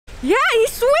Yeah,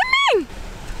 he's swimming!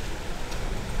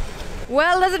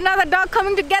 Well, there's another dog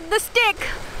coming to get the stick.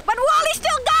 But Wally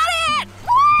still got it!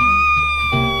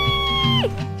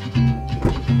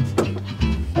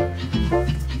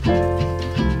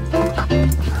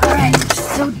 Alright,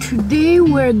 so today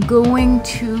we're going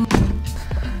to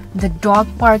the dog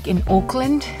park in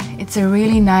Oakland. It's a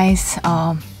really nice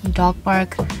dog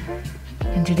park.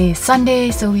 And today is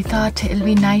Sunday, so we thought it'll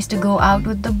be nice to go out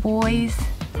with the boys.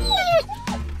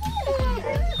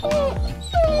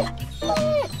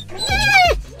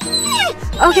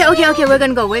 Okay, we're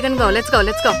gonna go, let's go.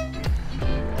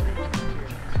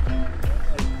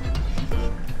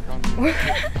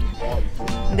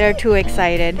 They're too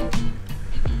excited.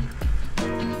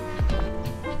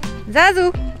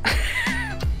 Zazu!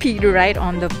 Peed right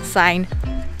on the sign.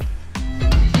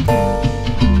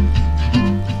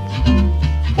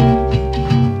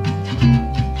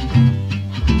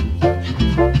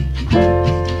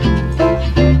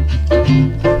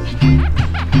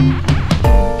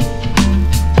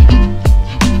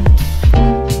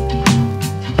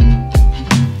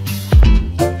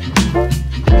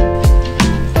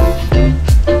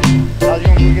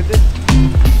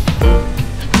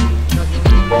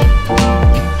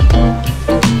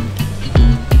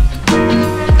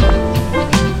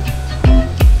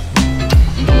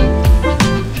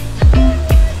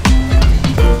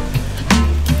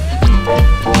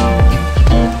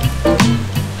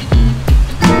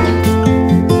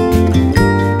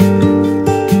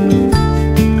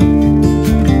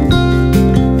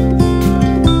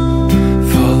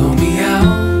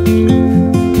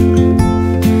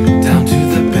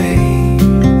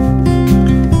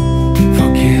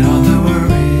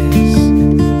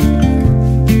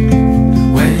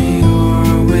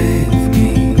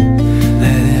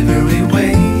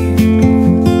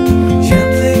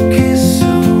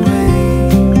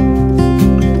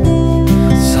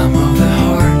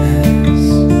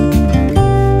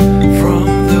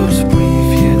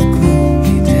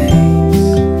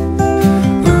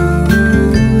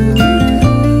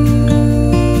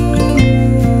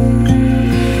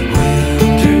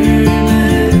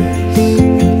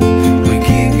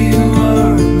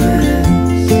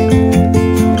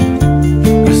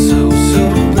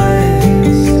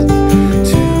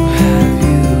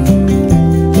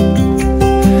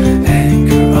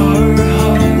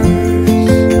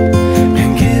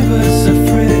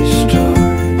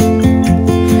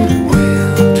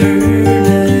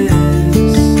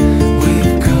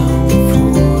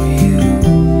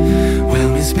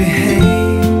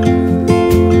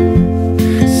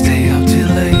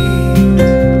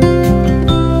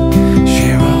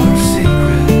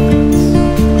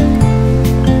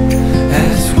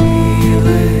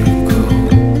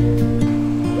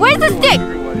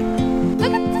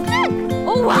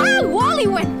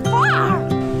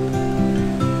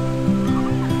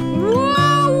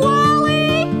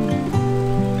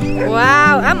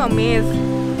 Wow, I'm amazed.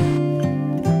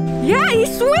 Yeah,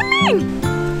 he's swimming!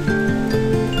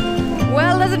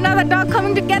 Well, there's another dog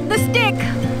coming to get the stick.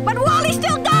 But Wally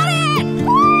still got it!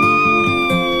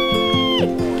 Whee!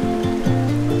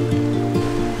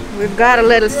 We've got a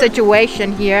little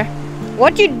situation here.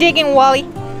 What you digging, Wally?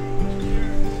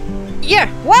 Here,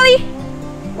 Wally!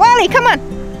 Wally, come on!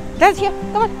 That's here,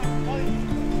 come on.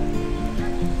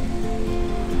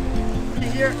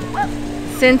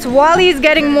 Since Wally is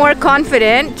getting more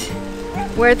confident,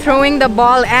 we're throwing the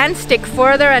ball and stick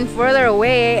further and further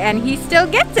away, and he still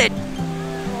gets it.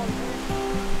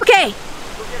 Okay.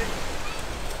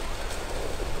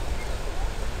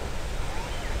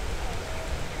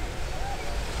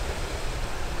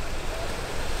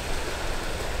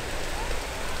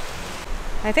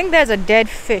 I think there's a dead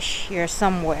fish here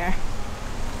somewhere.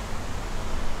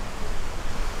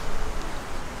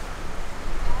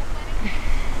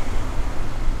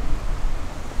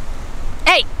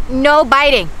 Hey, no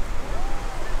biting.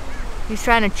 He's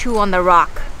trying to chew on the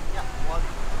rock.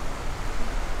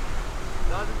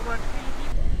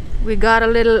 We got a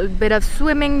little bit of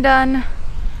swimming done.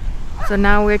 So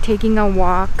now we're taking a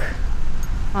walk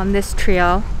on this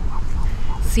trail.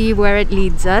 See where it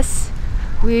leads us.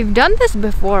 We've done this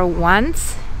before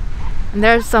once. And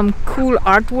there's some cool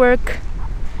artwork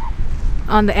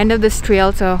on the end of this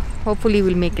trail, so hopefully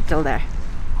we'll make it till there.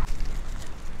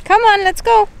 Come on, let's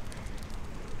go.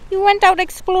 You went out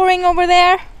exploring over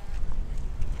there.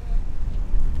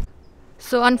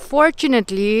 So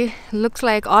unfortunately, looks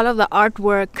like all of the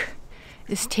artwork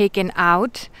is taken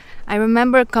out. I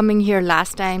remember coming here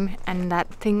last time, and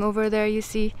that thing over there you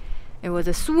see, it was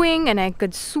a swing and I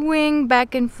could swing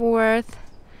back and forth.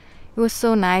 It was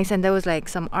so nice, and there was like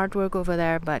some artwork over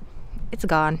there, but it's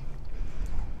gone.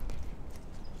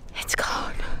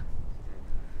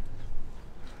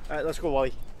 Alright, let's go,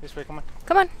 Wally. This way, come on.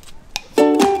 Come on.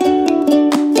 Come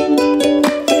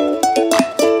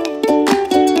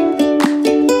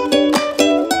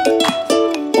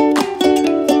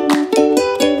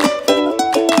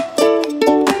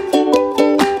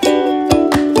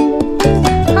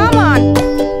on.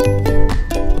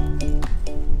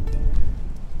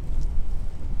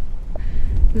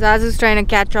 Zazu's trying to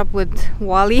catch up with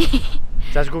Wally.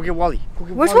 Zazu, go get Wally. Go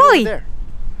get Where's Wally? Wally? Over there.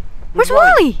 Where's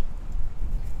Wally?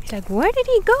 He's like, where did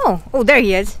he go? Oh, there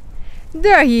he is.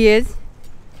 There he is.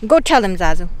 Go tell him,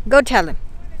 Zazu. Go tell him.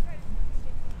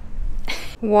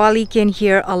 Wally can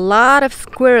hear a lot of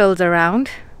squirrels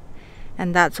around,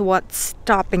 and that's what's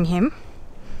stopping him.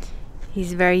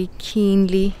 He's very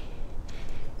keenly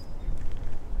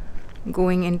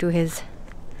going into his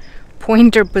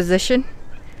pointer position,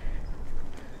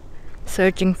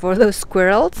 searching for those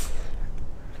squirrels.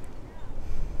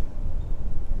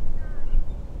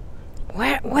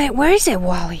 Where is it,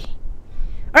 Wally?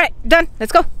 Alright, done.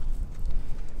 Let's go.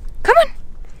 Come on.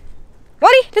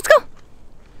 Wally, let's go.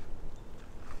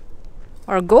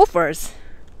 Or gophers.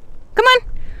 Come on.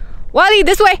 Wally,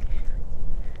 this way.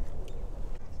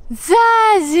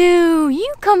 Zazu,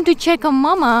 you come to check on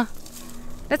Mama.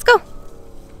 Let's go.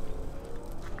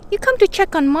 You come to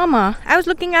check on Mama. I was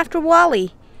looking after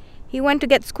Wally. He went to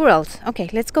get squirrels. Okay,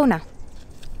 let's go now.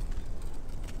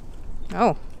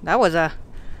 Oh, that was a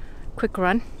quick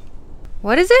run.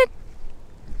 What is it?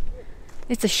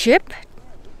 It's a ship?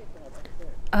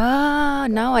 Ah,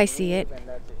 now I see it.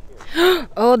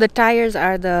 Oh, the tires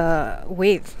are the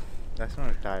wave. That's not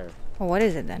a tire. Oh, what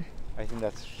is it then? I think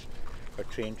that's a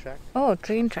train track. Oh,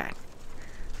 train track.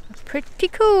 Pretty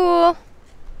cool.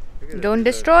 Don't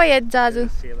destroy it,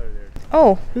 Zazu.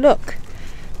 Oh, look.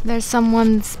 There's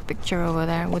someone's picture over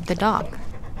there with the dog.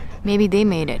 Maybe they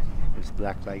made it. It's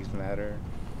Black Lives Matter.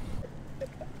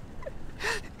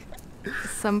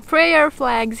 Some prayer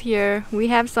flags here. We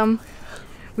have some.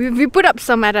 We put up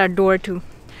some at our door too.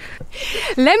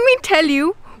 Let me tell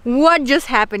you what just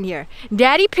happened here.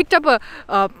 Daddy picked up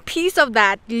a piece of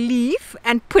that leaf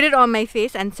and put it on my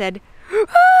face and said,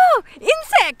 "Oh,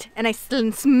 insect!" And I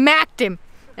smacked him.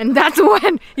 And that's what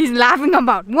he's laughing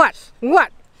about. What?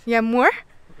 What? You have more?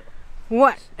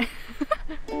 What?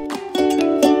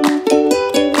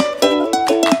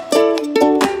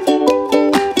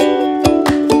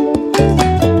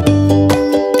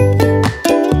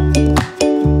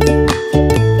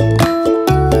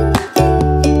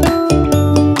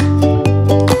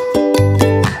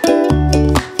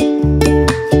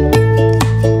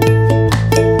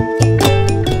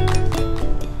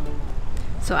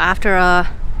 So after a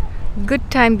good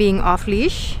time being off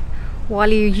leash,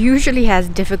 Wally usually has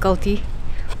difficulty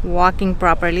walking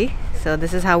properly. So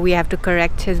this is how we have to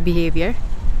correct his behavior.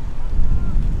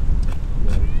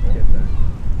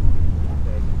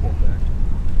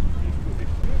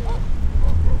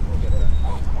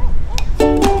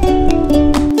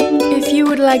 If you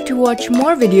would like to watch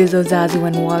more videos of Zazu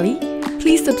and Wally,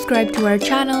 please subscribe to our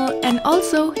channel and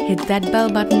also hit that bell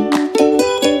button.